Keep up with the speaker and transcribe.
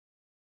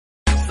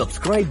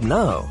Subscribe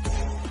now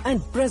and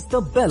press the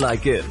bell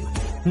icon.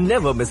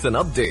 Never miss an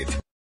update.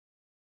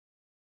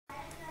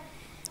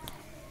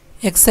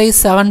 Exercise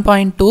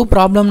 7.2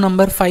 problem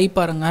number 5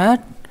 பாருங்க.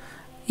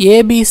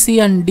 ABC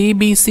and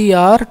DBC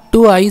are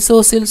two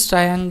isosceles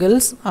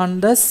triangles on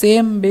the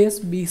same base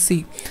BC.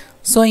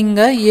 So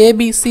இங்க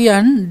ABC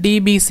and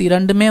DBC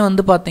ரெண்டுமே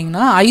வந்து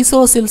பாத்தீங்கன்னா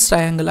isosceles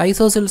triangle.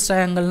 Isosceles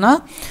triangleனா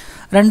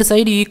ரெண்டு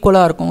side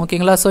ஈக்குவலா இருக்கும்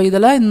ஓகேங்களா. So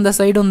இதல இந்த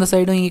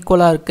சைடும்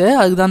ஈக்குவலா இருக்கு.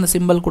 அதுக்கு தான் அந்த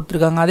சிம்பல்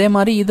கொடுத்திருக்காங்க. அதே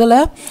மாதிரி இதல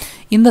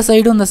இந்த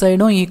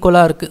சைடும்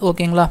ஈக்குவலா இருக்கு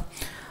ஓகேங்களா.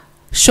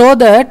 Show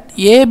that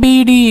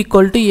ABD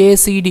equal to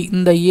ACD.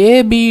 இந்த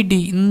ABD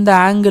இந்த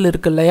ஆங்கிள்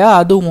இருக்கு இல்லையா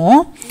அதுவும்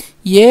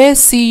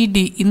ACD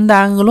இந்த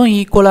ஆங்கிளும்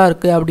ஈக்குவலா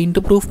இருக்கு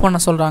அப்படினு ப்ரூஃப் பண்ண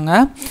சொல்றாங்க.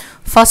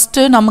 ஃபர்ஸ்ட்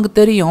நமக்கு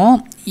தெரியும்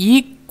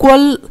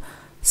ஈக்குவல்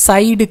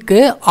சைடுக்கு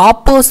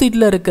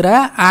ஆப்போசிட்ல இருக்கிற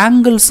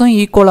ஆங்கிள்ஸும்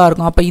ஈக்குவலா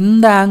இருக்கும். அப்ப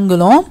இந்த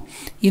ஆங்கிளும்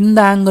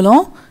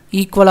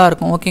ஈக்குவலா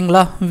இருக்கும்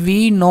ஓகேங்களா. We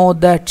know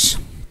that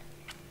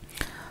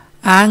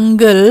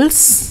angles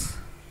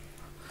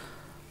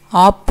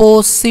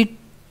opposite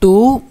to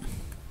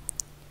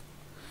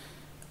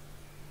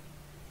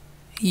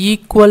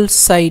equal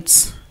sides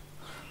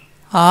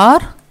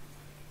are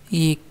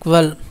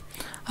equal.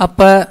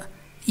 அப்ப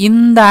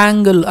இந்த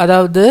ஆங்கிள்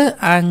அதாவது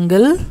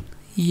angle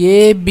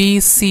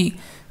ABC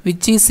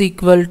which is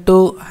equal to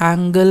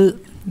angle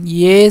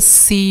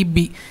ACB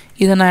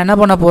இத நான் என்ன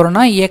பண்ண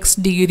போறேன்னா x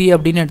டிகிரி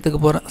அப்படினு எடுத்துக்க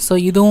போறேன். சோ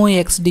இதுவும்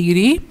x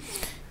டிகிரி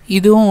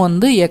இதுவும்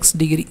வந்து x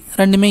டிகிரி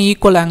ரெண்டுமே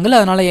ஈக்குவல் ஆங்கிள்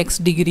அதனால x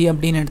டிகிரி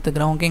அப்படினு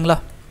எடுத்துக்கறேன் ஓகேங்களா.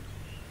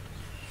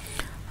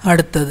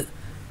 அடுத்து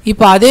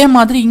இப்போ அதே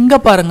மாதிரி இங்க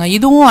பாருங்க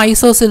இதுவும்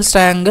ஐசோசெல்ஸ்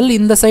ட்ரையாங்கிள்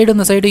இந்த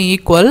சைடும்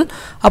ஈக்குவல்.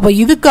 அப்ப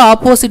இதுக்கு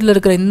ஆப்போசிட்ல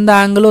இருக்கிற இந்த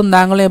ஆங்கிளும்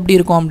எப்படி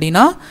இருக்கும்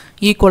அப்படினா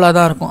ஈக்குவலா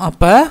தான் இருக்கும்.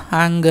 அப்ப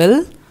angle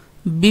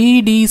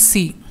DBC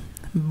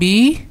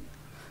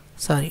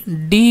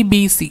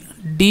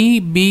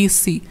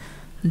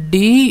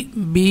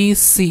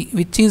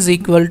which is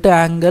equal to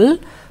angle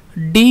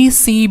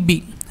DCB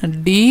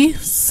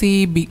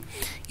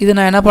இது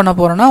நான் என்ன பண்ண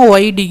போறேன்னா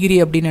y டிகிரி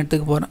அப்படினு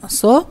எடுத்துக்க போறேன்.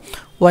 சோ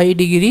y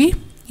டிகிரி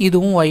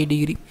இதுவும் y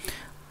டிகிரி.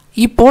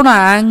 இப்போ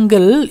நான்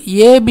ஆங்கிள்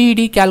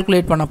ABD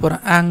கால்குலேட் பண்ண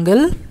போறேன்.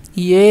 ஆங்கிள்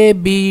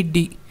ABD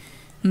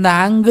இந்த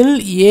ஆங்கிள்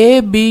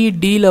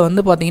ABD ல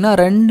வந்து பாத்தீங்கன்னா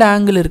ரெண்டு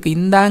ஆங்கிள் இருக்கு.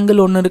 இந்த ஆங்கிள்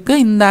ஒன்னு இருக்கு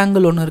இந்த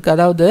ஆங்கிள் ஒன்னு இருக்கு.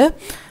 அதாவது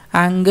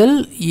ஆங்கிள்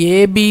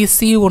ABC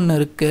ஒன்னு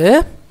இருக்கு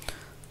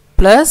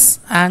பிளஸ்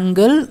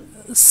ஆங்கிள்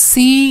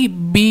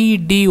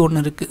CBD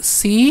ஒன்னு இருக்கு.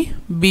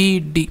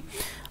 CBD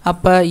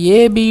அப்ப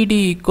ABD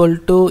equal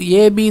to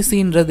ABC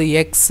ன்றது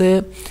x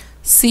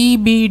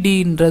CBD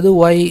ன்றது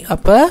y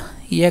அப்ப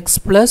x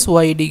plus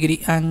y degree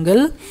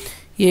angle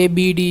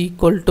ABD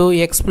equal to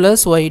x plus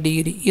y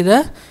degree இத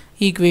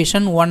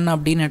ஈக்குவேஷன் 1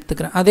 அப்படினு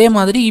எடுத்துக்கறேன். அதே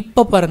மாதிரி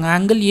இப்ப பாருங்க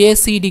angle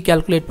ACD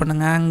கால்குலேட்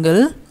பண்ணுங்க.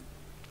 angle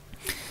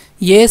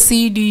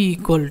ACD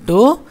equal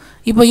to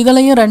இப்போ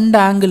இதலயும் ரெண்டு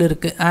ஆங்கிள்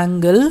இருக்கு.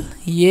 angle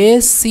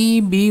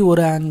ACB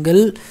ஒரு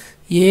ஆங்கிள்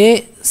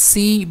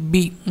ACB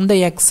இந்த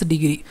x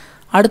டிகிரி.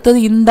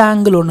 அடுத்து இந்த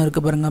ஆங்கிள் ஒன்னு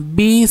இருக்கு பாருங்க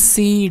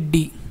BCD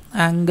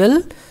angle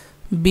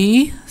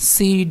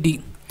BCD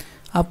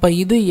அப்ப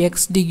இது x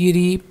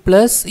டிகிரி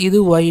plus இது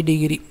y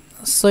டிகிரி.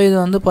 சோ இது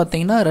வந்து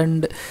பாத்தீங்கன்னா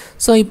 2.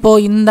 சோ இப்போ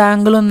இந்த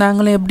ஆங்கிளும்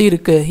எப்படி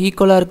இருக்கு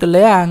ஈக்குவலா இருக்கு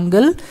இல்லையா.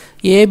 ஆங்கிள்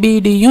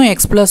ABD யும் x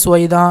plus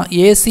y தான்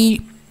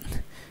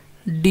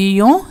ACD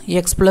யும்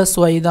x plus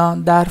y தான்.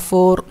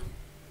 therefore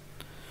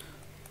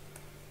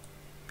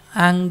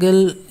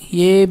angle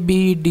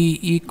ABD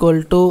equal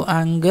to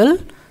angle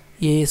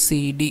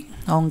ACD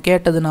அவங்க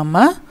கேட்டது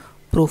நம்ம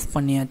ப்ரூஃப்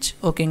பண்ணியாச்சு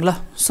ஓகேங்களா.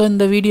 சோ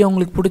இந்த வீடியோ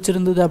உங்களுக்கு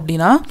பிடிச்சிருந்தது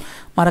அப்படினா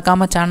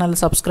மறக்காம சேனலை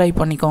சப்ஸ்கிரைப்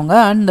பண்ணிக்கோங்க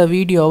and இந்த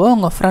வீடியோவை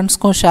உங்க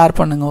ஃப்ரெண்ட்ஸ்க்கும் ஷேர்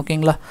பண்ணுங்க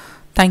ஓகேங்களா.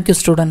 Thank you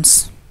students.